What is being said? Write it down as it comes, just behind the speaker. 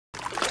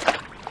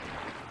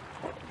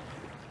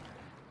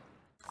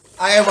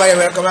Hi everybody,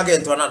 welcome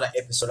again to another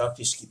episode of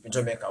Fish Keeping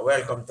Jamaica.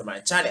 Welcome to my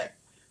channel.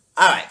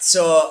 Alright,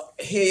 so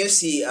here you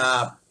see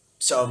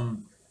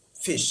some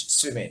fish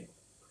swimming.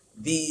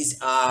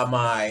 These are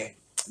my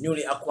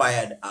newly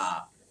acquired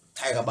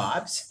tiger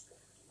barbs,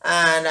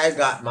 and I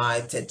got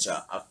my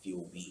Tetra a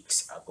few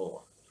weeks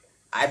ago.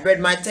 I bred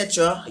my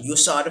Tetra. You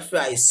saw the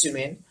flies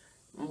swimming,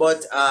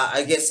 but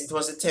I guess it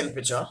was the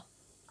temperature.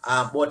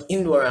 Both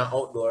indoor and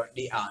outdoor,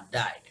 they are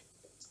died.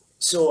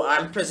 So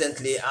I'm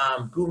presently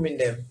grooming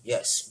them,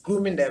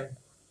 grooming them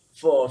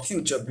for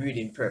future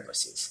breeding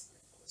purposes.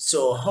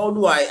 So how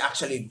do I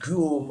actually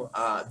groom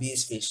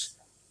these fish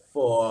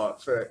for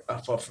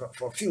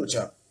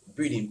future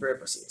breeding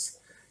purposes?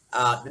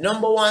 The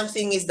number one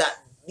thing is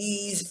that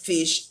these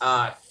fish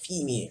are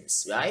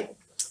females, right?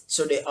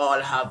 So they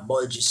all have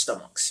bulgy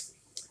stomachs,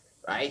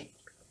 right?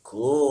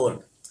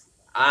 Cool.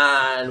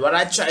 And what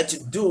I try to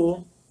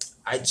do,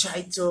 I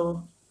try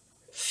to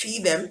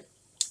feed them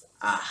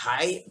a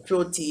high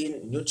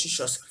protein,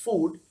 nutritious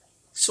food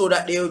so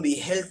that they will be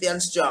healthy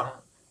and strong.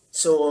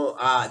 So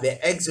the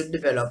eggs will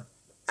develop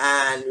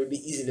and will be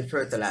easily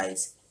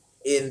fertilized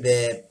in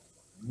the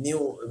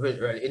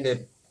in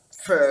the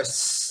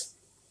first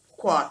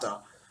quarter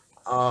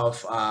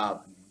of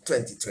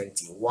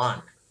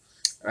 2021,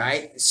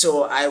 right?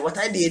 So what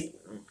I did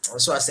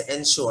so as to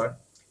ensure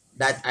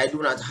that I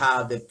do not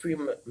have the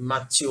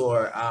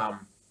premature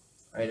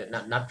right,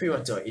 not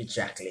premature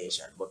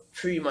ejaculation, but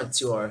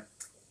premature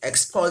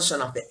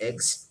expulsion of the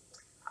eggs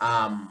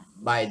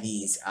by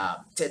these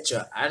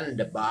tetra and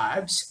the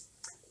barbs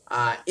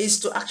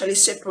is to actually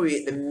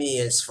separate the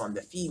males from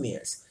the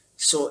females.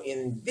 So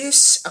in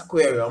this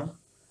aquarium,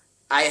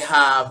 I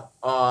have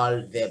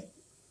all the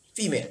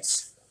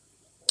females,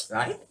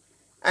 right?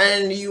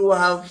 And you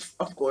have,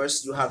 of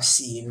course, you have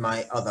seen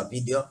my other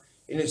video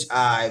in which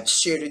I've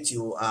shared with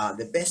you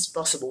the best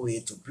possible way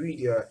to breed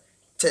your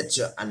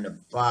tetra and the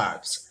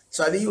barbs.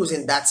 So I'll be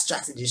using that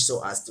strategy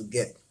so as to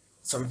get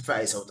some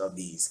fries out of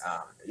these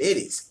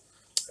ladies,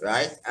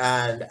 right?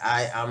 And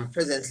I am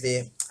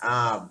presently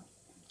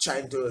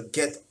trying to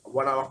get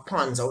one of our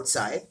ponds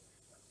outside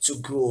to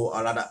grow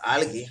a lot of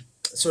algae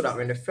so that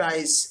when the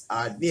fries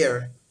are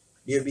there,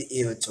 they'll be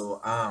able to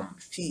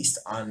feast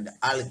on the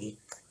algae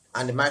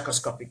and the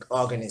microscopic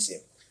organism.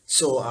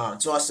 So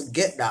so as to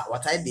get that,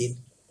 what I did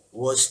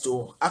was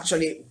to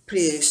actually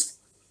place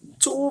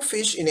two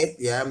fish in it,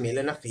 yeah, male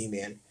and a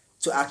female,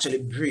 to actually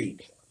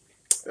breed,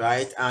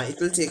 right? It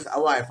will take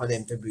a while for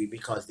them to breed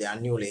because they are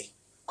newly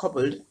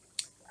coupled,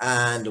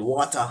 and the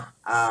water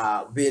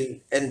will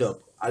end up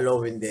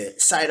allowing the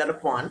side of the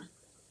pond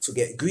to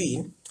get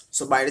green.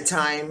 So by the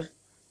time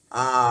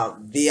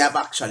they have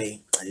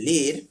actually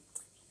laid,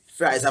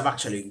 fries have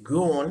actually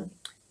grown,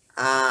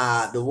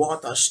 the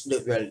water,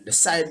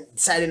 the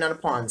siding of the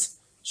ponds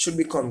should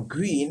become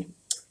green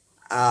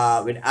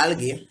with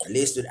algae,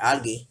 laced with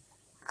algae,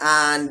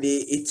 and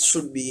it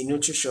should be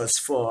nutritious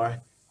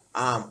for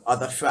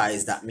other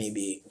fries that may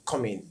be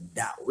coming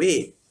that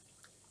way.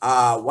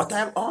 What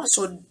I've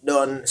also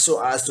done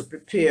so as to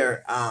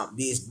prepare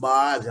these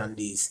barbs and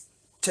these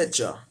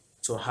tetra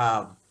to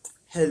have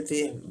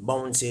healthy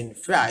bouncing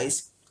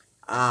fries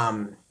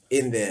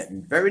in the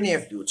very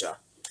near future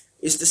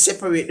is to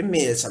separate the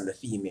males from the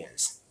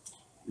females.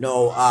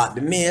 Now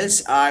the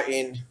males are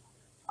in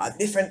a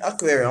different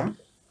aquarium.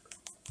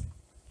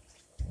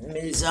 The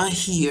males are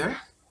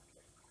here.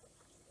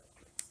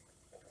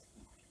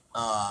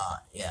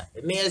 Yeah,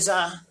 the males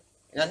are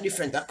in a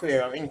different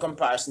aquarium in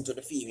comparison to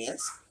the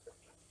females,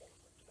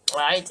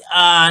 right?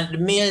 And the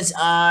males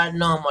are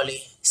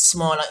normally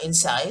smaller in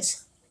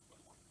size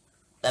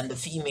than the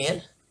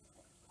female,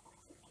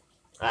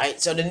 right?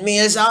 So the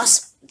males are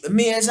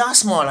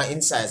smaller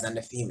in size than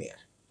the female,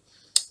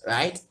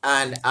 right?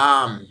 And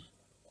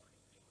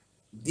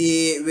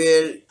they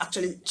will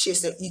actually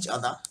chase each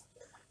other,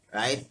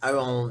 right,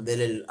 around the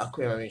little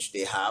aquarium which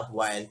they have,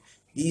 while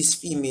these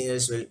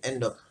females will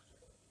end up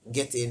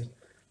getting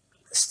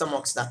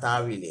stomachs that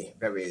are really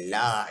very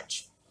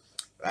large,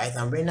 right?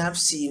 And when I've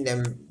seen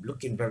them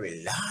looking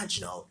very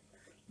large now,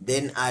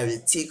 then I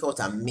will take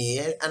out a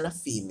male and a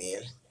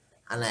female,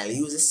 and I'll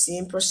use the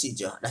same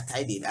procedure that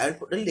I did. I'll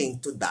put the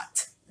link to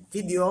that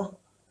video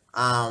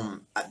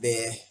at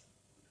the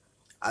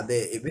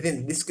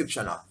within the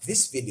description of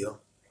this video,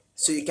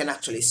 so you can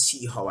actually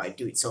see how I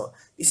do it. So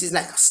this is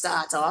like a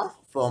starter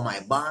for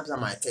my barbs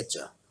and my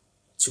tetra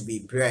to be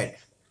bred.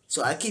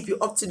 So I'll keep you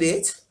up to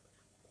date.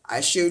 I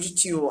share it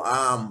to you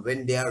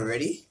when they are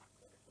ready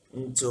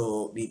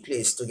to be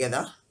placed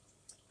together,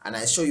 and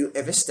I show you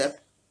every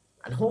step,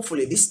 and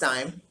hopefully this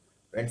time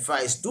when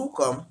fries do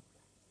come,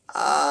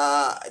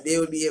 they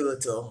will be able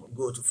to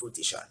go to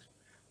fruition.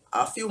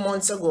 A few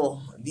months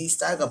ago, these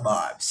tiger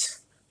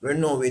barbs were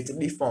nowhere to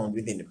be found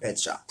within the pet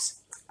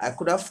shops. I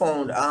could have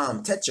found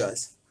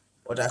tetras,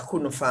 but I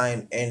couldn't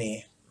find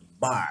any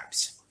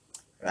barbs,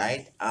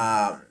 right?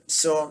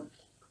 So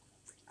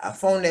I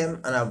found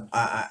them, and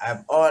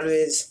I've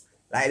always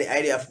liked the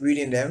idea of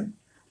breeding them,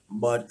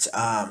 but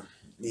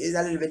it's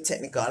a little bit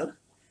technical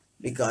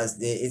because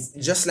it's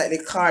just like the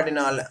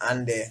cardinal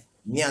and the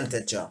neon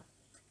tetra.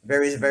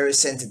 very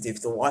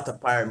sensitive to water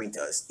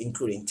parameters,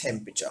 including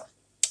temperature.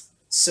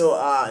 So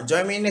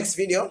join me in next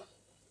video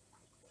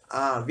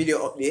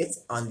update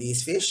on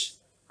these fish.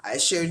 I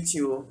shared to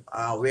you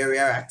where we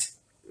are at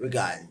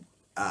regarding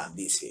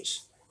these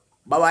fish.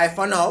 Bye bye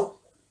for now.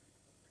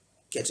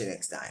 Catch you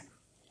next time.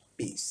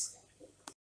 Peace.